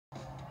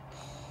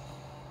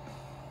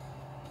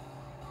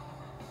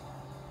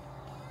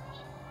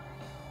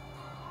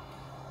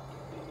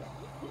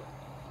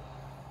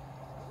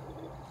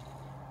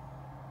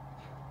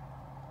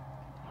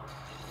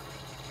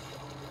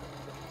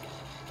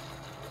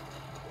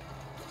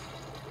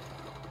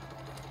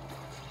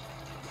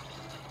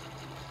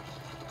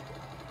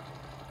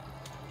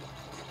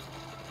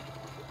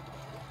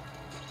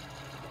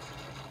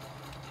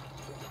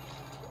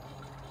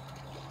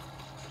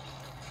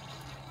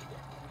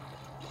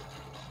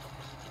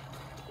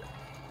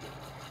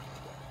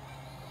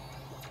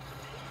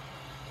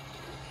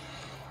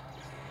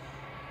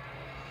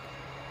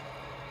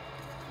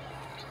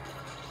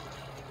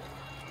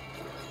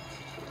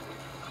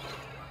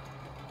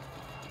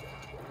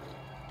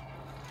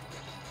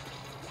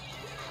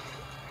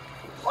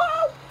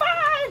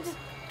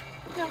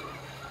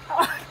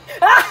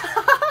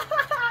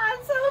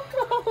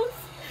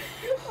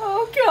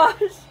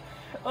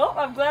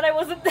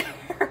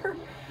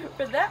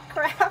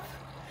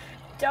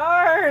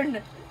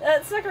Darn!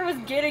 That sucker was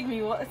getting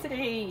me, wasn't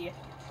he?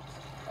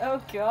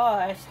 Oh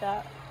gosh,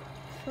 that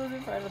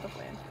wasn't part of the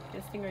plan.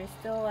 This Stingray's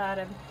still at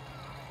him.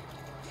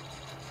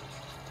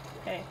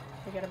 Okay,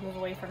 we gotta move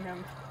away from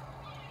him.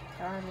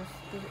 Darn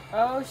this.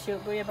 Oh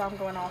shoot, booyah bomb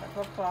going off at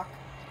 12 o'clock.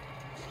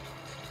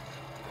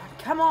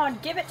 Come on,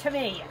 give it to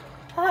me!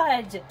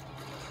 Fudge!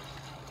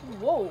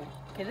 Whoa!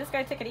 Can this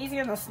guy take it easy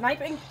on the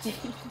sniping?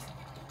 Jeez.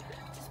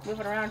 Just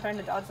moving around trying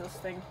to dodge this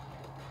thing.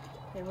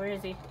 Okay, where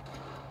is he?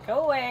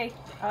 Go away!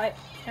 Alright,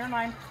 never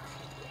mind.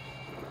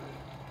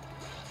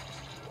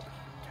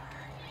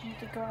 I need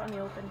to go out in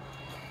the open.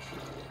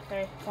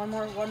 Okay, one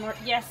more.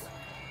 Yes!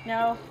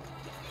 No!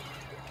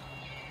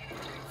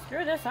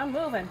 Screw this, I'm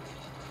moving.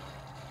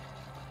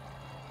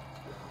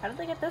 How did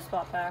they get this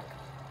spot back?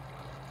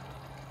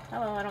 Oh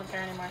well, I don't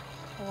care anymore.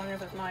 As long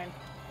as it's mine.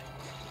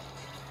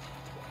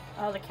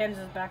 Oh, the Kens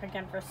is back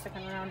again for a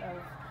second round of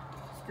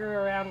screw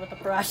around with the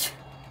brush.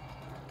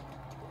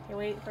 Okay,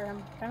 wait for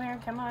him. Come here,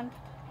 come on.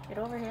 Get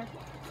over here.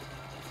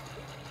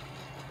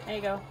 There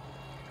you go.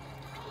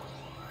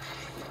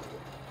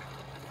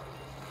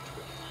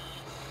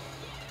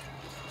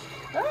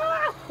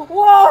 Ah!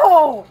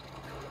 Whoa!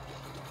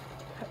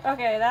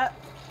 Okay, that...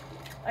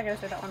 I gotta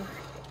say that one.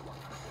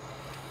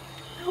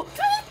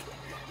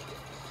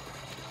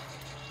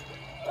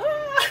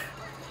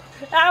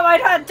 Am I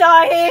not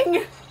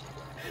dying?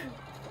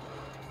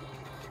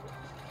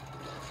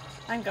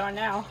 I'm gone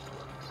now.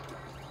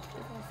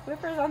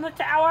 Swiffer's on the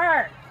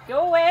tower!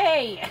 Go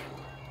away!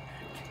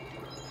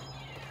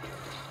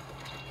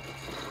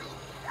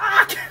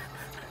 Ah!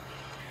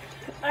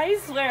 I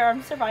swear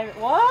I'm surviving.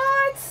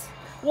 What?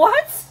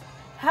 What?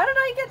 How did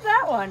I get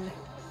that one?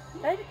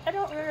 I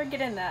don't remember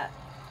getting that.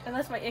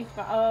 Unless my ink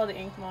mine. Oh, the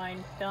ink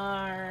mine.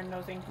 Darn,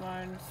 those ink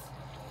mines.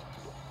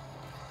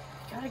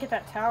 Gotta get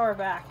that tower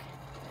back.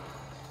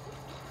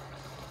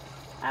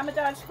 I'm a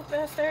dodge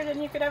faster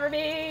than you could ever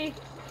be.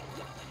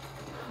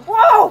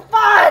 Whoa!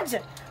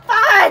 Fudge!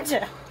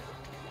 Fudge!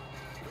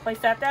 Place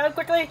that down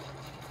quickly.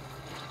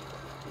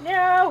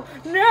 No!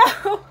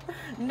 No!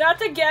 Not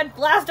again!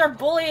 Blaster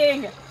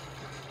bullying!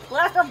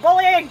 Blaster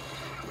bullying!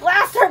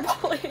 Blaster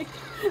bullying!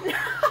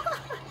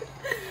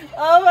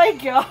 Oh my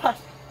god!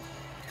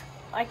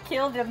 I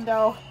killed him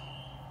though.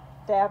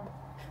 Damn.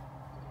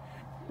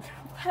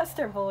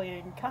 Blaster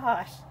bullying,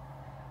 gosh.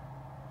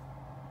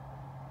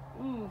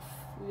 Oof,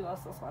 we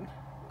lost this one.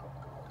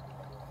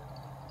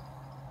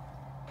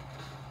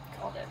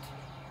 Called it.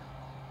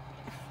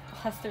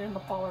 Blaster and the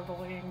baller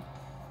bullying.